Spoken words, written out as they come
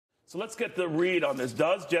So let's get the read on this.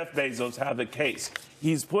 Does Jeff Bezos have a case?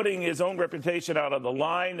 He's putting his own reputation out on the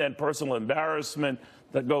line and personal embarrassment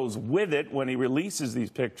that goes with it when he releases these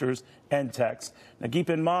pictures and texts. Now, keep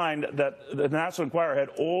in mind that the National Enquirer had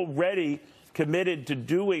already committed to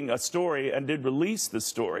doing a story and did release the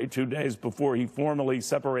story 2 days before he formally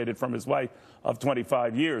separated from his wife of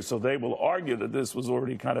 25 years. So they will argue that this was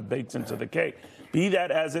already kind of baked into the cake. Be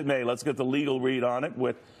that as it may, let's get the legal read on it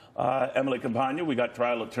with Emily Campagna. We got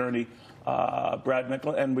trial attorney Brad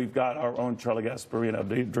Micklin, and we've got our own Charlie Gasparino.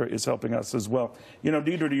 Deidre is helping us as well. You know,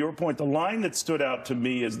 Deidre, to your point, the line that stood out to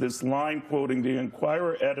me is this line quoting the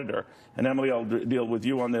Enquirer editor, and Emily, I'll deal with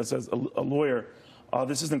you on this as a lawyer.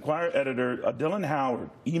 This is the Enquirer editor, Dylan Howard,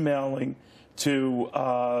 emailing to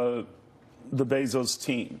the Bezos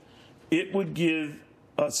team. It would give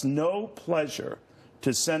us no pleasure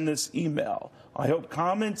to send this email. I hope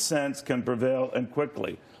common sense can prevail and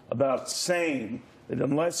quickly about saying that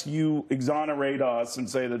unless you exonerate us and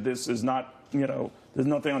say that this is not, you know, there's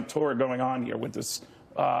nothing untoward going on here with this,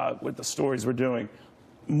 with the stories we're doing,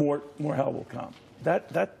 more hell will come.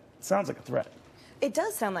 That sounds like a threat. It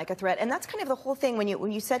does sound like a threat, and that's kind of the whole thing when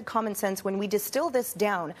you said common sense. When we distill this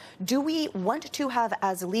down, do we want to have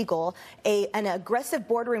as legal an aggressive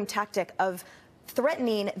boardroom tactic of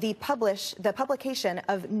threatening the publication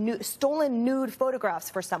of stolen nude photographs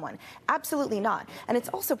for someone? Absolutely not. And it's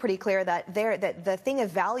also pretty clear that the thing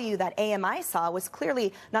of value that AMI saw was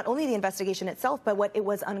clearly not only the investigation itself, but what it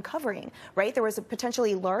was uncovering, right? There was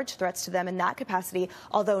potentially large threats to them in that capacity,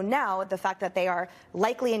 although now the fact that they are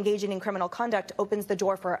likely engaging in criminal conduct opens the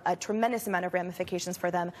door for a tremendous amount of ramifications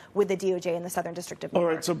for them with the DOJ in the Southern District of New York.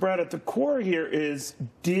 All right, so Brad, at the core here is,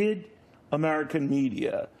 did American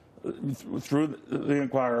media through the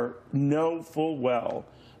Enquirer know full well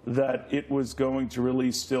that it was going to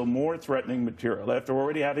release still more threatening material after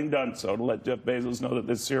already having done so to let Jeff Bezos know that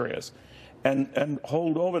this is serious, and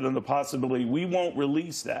hold over them the possibility we won't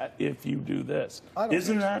release that if you do this?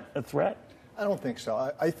 Isn't that a threat? I don't think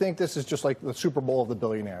so. I think this is just like the Super Bowl of the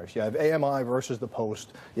billionaires. You have AMI versus the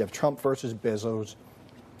Post. You have Trump versus Bezos.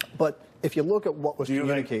 But if you look at what was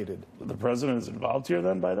communicated... The president is involved here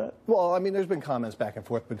then by that? Well, I mean, there's been comments back and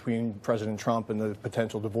forth between President Trump and the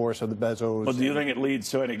potential divorce of the Bezos. Well, do you think it leads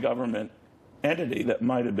to any government entity that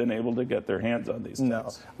might have been able to get their hands on these things? No.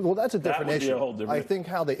 Well, that's a different issue. Be a whole different... I think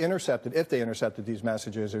how they intercepted, if they intercepted these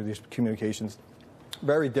messages or these communications,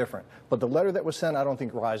 very different. But the letter that was sent, I don't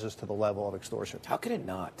think rises to the level of extortion. How can it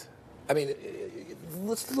not? I mean,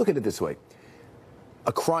 let's look at it this way.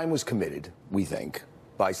 A crime was committed, we think,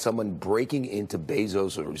 by someone breaking into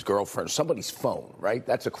Bezos or his girlfriend, or somebody's phone, right?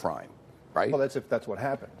 That's a crime, right? Well, that's if that's what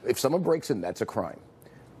happened. If someone breaks in, that's a crime.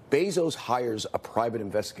 Bezos hires a private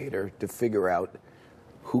investigator to figure out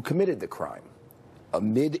who committed the crime.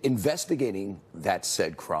 Amid investigating that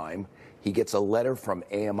said crime, he gets a letter from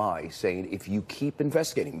AMI saying, if you keep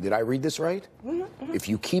investigating, did I read this right? Mm-hmm. If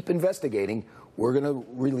you keep investigating, we're going to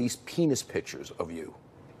release penis pictures of you.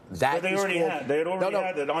 That they already had. They had already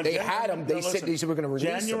had it. They had them. They said they were going to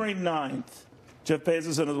release January 9th, Jeff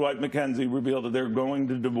Bezos and his wife Mackenzie revealed that they're going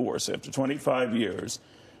to divorce after 25 years.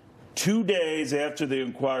 2 days after the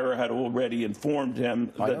Enquirer had already informed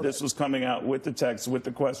him that this was coming out with the text, with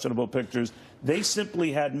the questionable pictures, they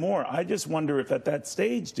simply had more. I just wonder if at that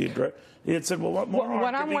stage, Deidre, he had said, well, what more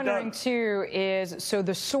What I'm wondering, too, is, so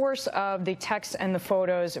the source of the text and the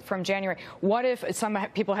photos from January, what if some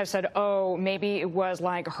people have said, oh, maybe it was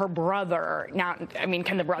like her brother? Now, I mean,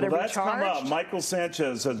 can the brother be charged? Come up. Michael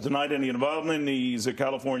Sanchez has denied any involvement. He's a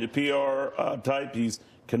California PR type. He's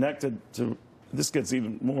connected to... This gets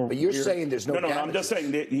even more But you're weird. saying there's no damages. I'm just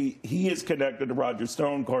saying that he is connected to Roger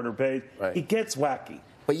Stone, Carter Page. Right. He gets wacky.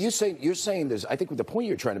 But you're saying there's, I think the point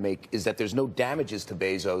you're trying to make is that there's no damages to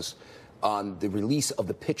Bezos on the release of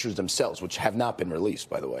the pictures themselves, which have not been released,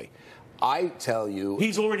 by the way. I tell you...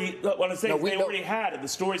 He's already... What I'm saying is they already had it. The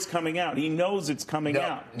story's coming out. He knows it's coming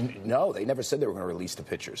out. No, they never said they were going to release the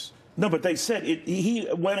pictures. No, but they said he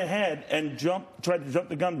went ahead and tried to jump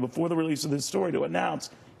the gun before the release of this story to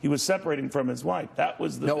announce he was separating from his wife. That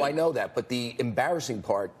was the... No, I know that. But the embarrassing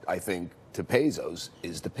part, I think, to Bezos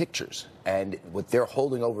is the pictures. And what they're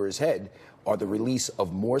holding over his head are the release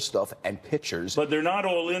of more stuff and pictures. But they're not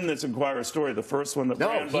all in this Enquirer story. The first one that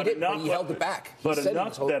ran, he didn't. But he held it back. But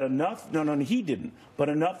enough. No, he didn't. But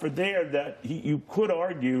enough for there that you could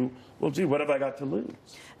argue, well, gee, what have I got to lose?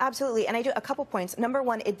 Absolutely. And I do a couple points. Number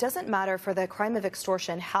one, it doesn't matter for the crime of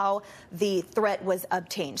extortion how the threat was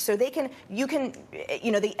obtained. So the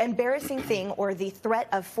embarrassing thing or the threat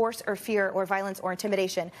of force or fear or violence or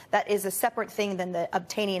intimidation, that is a separate thing than the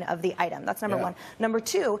obtaining of the item. That's number one. Number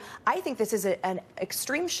two, I think this this is an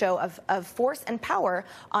extreme show of force and power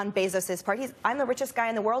on Bezos's part. I'm the richest guy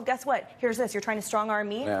in the world. Guess what? Here's this. You're trying to strong-arm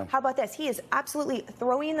me? Yeah. How about this? He is absolutely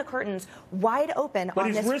throwing the curtains wide open but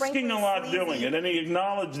on this. But he's risking a lot sleazy... doing it, and he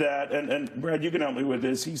acknowledged that. And Brad, you can help me with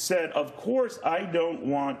this. He said, of course, I don't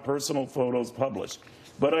want personal photos published,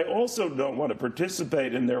 but I also don't want to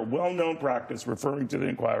participate in their well-known practice, referring to the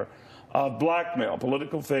Enquirer, of blackmail,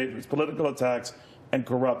 political favors, political attacks, and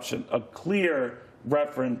corruption. A clear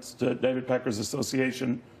reference to David Pecker's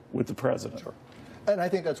association with the president. Sure. And I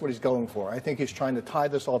think that's what he's going for. I think he's trying to tie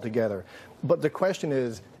this all together. But the question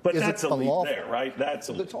is that's it a leap unlawful? there, right? That's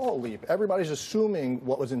a leap. It's all a leap. Everybody's assuming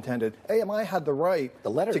what was intended. AMI had the right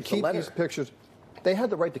to keep these pictures. They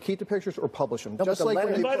had the right to keep the pictures or publish them. No, just like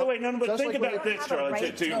and by the way, but think about this, Charlie.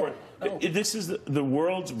 Right This is the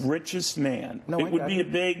world's richest man. No, it would be a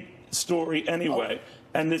big story anyway.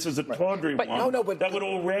 And this is a tawdry one but that would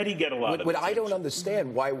already get a lot of attention. I don't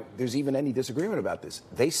understand why there's even any disagreement about this.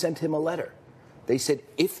 They sent him a letter. They said,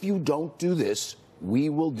 if you don't do this, we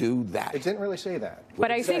will do that. It didn't really say that.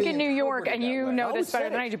 But I think in New York, and you know No, this it better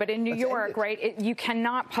said than it. I do, but in New York, right, you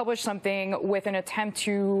cannot publish something with an attempt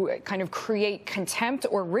to kind of create contempt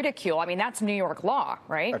or ridicule. I mean, that's New York law,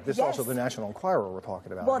 right? This is also the National Enquirer we're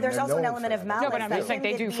talking about. Well, I mean, there's they're also an known element for of that. malice. No, but I'm just saying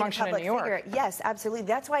they do being a function in public New York. figure. Yes, absolutely.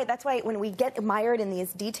 That's why when we get mired in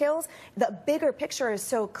these details, the bigger picture is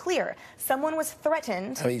so clear. Someone was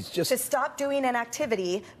threatened to stop doing an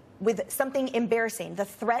activity with something embarrassing, the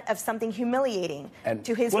threat of something humiliating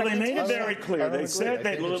to his Well, they reputation. made it very clear. They said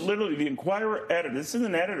that literally the Enquirer editor, this is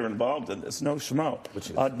an editor involved in this, no schmo,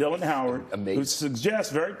 Dylan Howard, who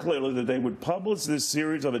suggests very clearly that they would publish this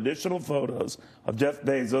series of additional photos of Jeff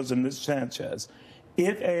Bezos and Ms. Sanchez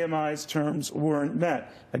if AMI's terms weren't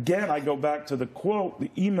met. Again, I go back to the quote,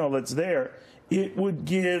 the email that's there. It would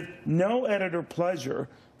give no editor pleasure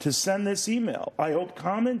to send this email. I hope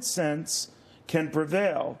common sense can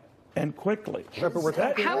prevail. And quickly.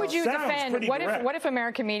 How would you defend? What if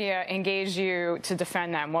American media engaged you to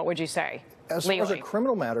defend them? What would you say? As far as a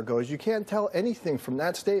criminal matter goes, you can't tell anything from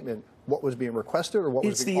that statement what was being requested or what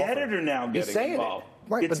was being offered. It's the editor now getting involved.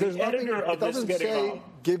 Right, it's but there's the editor nothing, of it doesn't this getting say,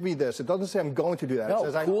 involved. give me this. It doesn't say I'm going to do that. No, it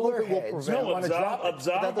says I hope it will prevail. No,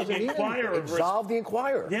 absolve the Enquirer. Absolve the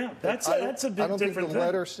Enquirer. Yeah, that's a big different thing. I don't think the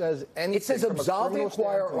letter says anything. It says absolve the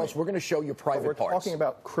Enquirer or else we're going to show you private parts. We're talking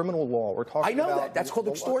about criminal law. We're talking about... I know that. That's called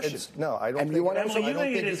extortion. No, I don't think you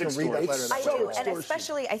think it is extortion. I do, and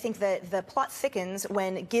especially I think that the plot thickens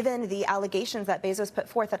when, given the allegations that Bezos put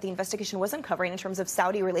forth that the investigation was uncovering in terms of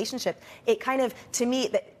Saudi relationship, it kind of, to me,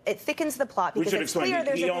 it thickens the plot because it's clear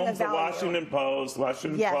there's he a thing of owns the value. Washington Post.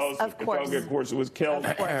 Yes, Post, of course. Of course, it was killed.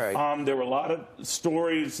 There were a lot of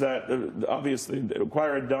stories that obviously the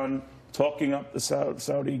Enquirer had done talking up the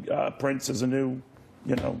Saudi prince as a new,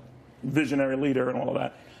 visionary leader and all of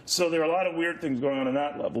that. So there are a lot of weird things going on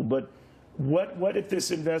that level. But what if this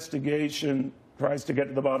investigation tries to get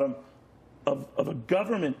to the bottom of a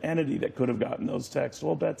government entity that could have gotten those texts?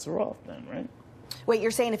 All bets are off then, right? Wait,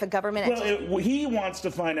 you're saying if a government... Well, he wants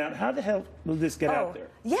to find out how the hell will this get out there?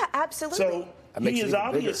 Yeah, absolutely. So he is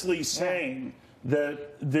obviously saying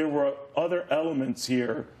that there were other elements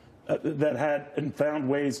here that had and found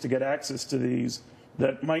ways to get access to these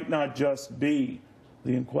that might not just be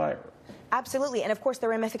the Enquirer. Absolutely, and of course the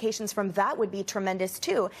ramifications from that would be tremendous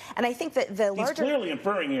too. And I think that the larger... He's clearly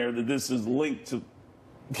inferring here that this is linked to...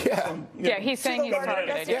 He's saying he's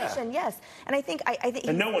targeted. Yes, and I think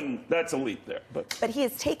and no one, that's a leap there. But he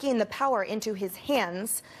is taking the power into his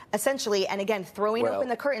hands, essentially, and again throwing open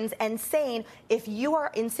the curtains and saying, if you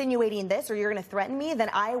are insinuating this or you're going to threaten me, then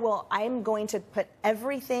I'm going to put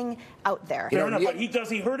everything out there. Fair enough, but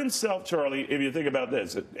he hurt himself, Charlie. If you think about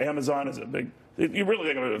this, Amazon is a big. You really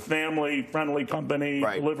think of it as a family-friendly company,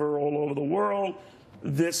 deliver all over the world.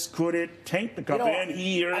 Could it taint the company? And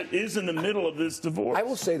he is in the middle of this divorce. I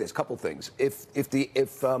will say this, couple things. If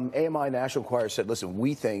AMI National Enquirer said, listen,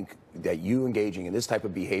 we think that you engaging in this type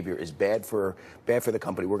of behavior is bad for the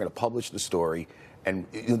company, we're going to publish the story, and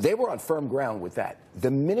they were on firm ground with that. The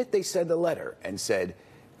minute they sent the letter and said,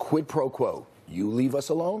 quid pro quo, you leave us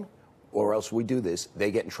alone, or else we do this, they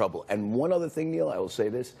get in trouble. And one other thing, Neil, I will say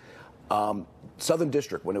this. Southern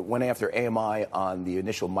District, when it went after AMI on the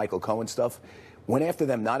initial Michael Cohen stuff, went after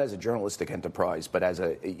them not as a journalistic enterprise, but as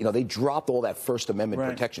they dropped all that First Amendment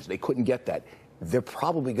protections. They couldn't get that. they're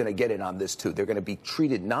probably going to get in on this too. They're going to be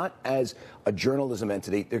treated not as a journalism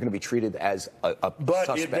entity. They're going to be treated as a but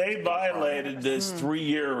suspect. if they violated this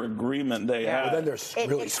 3-year agreement they had, well, then they're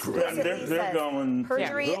really screwed. They're going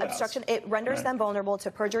perjury, obstruction. It renders them vulnerable to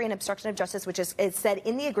perjury and obstruction of justice, which is said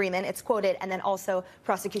in the agreement. It's quoted, and then also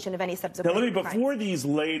prosecution of any subsequent. Now, before these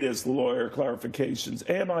latest lawyer clarifications,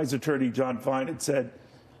 AMI's attorney John Fine had said,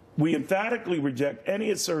 "We emphatically reject any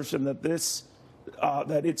assertion that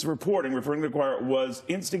that its reporting, referring to Enquirer, was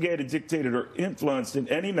instigated, dictated, or influenced in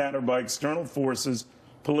any manner by external forces,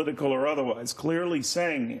 political or otherwise." Clearly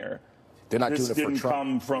saying here, they're not this doing it for Trump.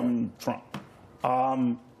 Come from Trump.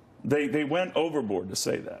 They went overboard to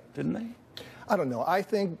say that, didn't they? I don't know. I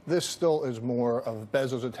think this still is more of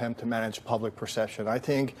Bezos' attempt to manage public perception. I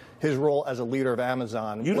think his role as a leader of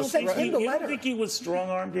Amazon. You don't think he was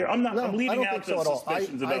strong-armed here? I'm leaving out the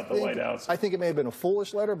suspicions about the White House. I think it may have been a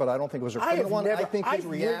foolish letter, but I don't think it was a criminal one. I think his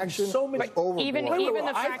reaction was overboard. Even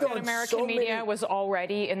the fact that American media was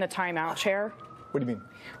already in the timeout chair. What do you mean?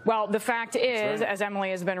 Well, the fact is, as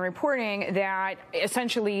Emily has been reporting, that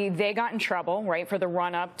essentially they got in trouble, right, for the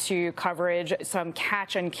run-up to coverage, some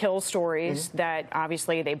catch-and-kill stories that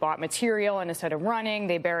obviously they bought material, and instead of running,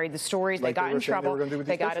 they buried the stories. They got in trouble.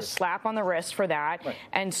 They got a slap on the wrist for that. Right.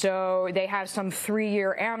 And so they have some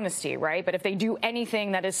 3-year amnesty, right? But if they do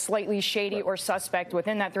anything that is slightly shady or suspect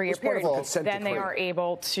within that 3-year period, then they are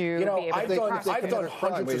able to be able to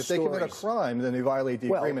prosecute. If they commit a crime, then they violate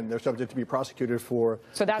the agreement. They're subject to be prosecuted for.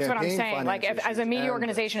 So that's what I'm saying. Like, as a media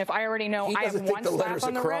organization, if I already know I have one slap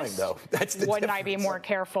on the wrist, wouldn't I be more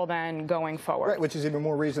careful than going forward? Right, which is even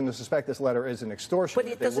more reason to suspect this letter is an extortion.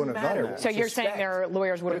 But it doesn't matter. So you're saying their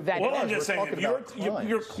lawyers would have vetted it? Well, I'm just saying,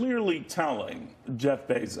 you're clearly telling Jeff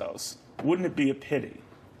Bezos, wouldn't it be a pity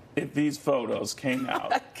if these photos came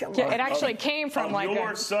out? It actually came from like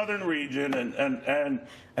your southern region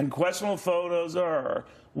and questionable photos are.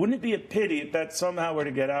 Wouldn't it be a pity if that somehow were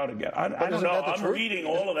to get out again? I don't know. I'm reading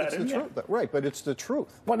all of that in there. Right, but it's the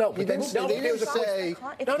truth. Well, no, they didn't say, give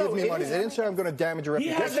me money. They didn't say, I'm going to damage your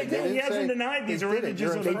reputation. He hasn't denied these are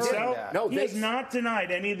images of himself. No, he has not denied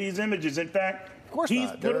any of these images. In fact, he's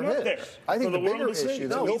put them up there. I think the bigger issue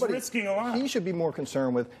that he's risking a lot. He should be more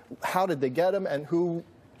concerned with how did they get him and who.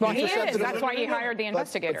 Well, he is. That's why he hired the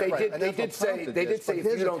investigator. They did say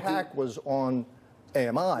his attack was on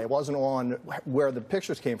AMI. It wasn't on where the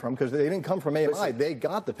pictures came from because they didn't come from AMI. They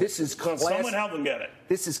got the pictures. Someone helped them get it.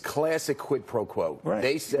 This is classic quid pro quo. Right.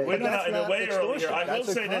 They say. Wait, earlier, I will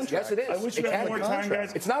say this. Yes, it is. I wish we had more time,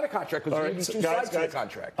 guys. It's not a contract because you need two sides to the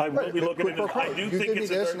contract. I will be looking at it. I do think it's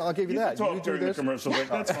this, and I'll give you that. You can talk during the commercial break.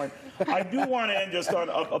 That's fine. I do want to end just on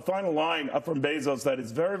a final line from Bezos that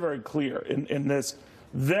is very, very clear in this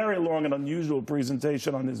very long and unusual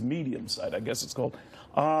presentation on his Medium site, I guess it's called.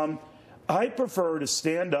 I prefer to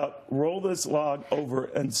stand up, roll this log over,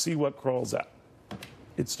 and see what crawls out.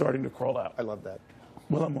 It's starting to crawl out. I love that.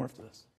 We'll have more after this.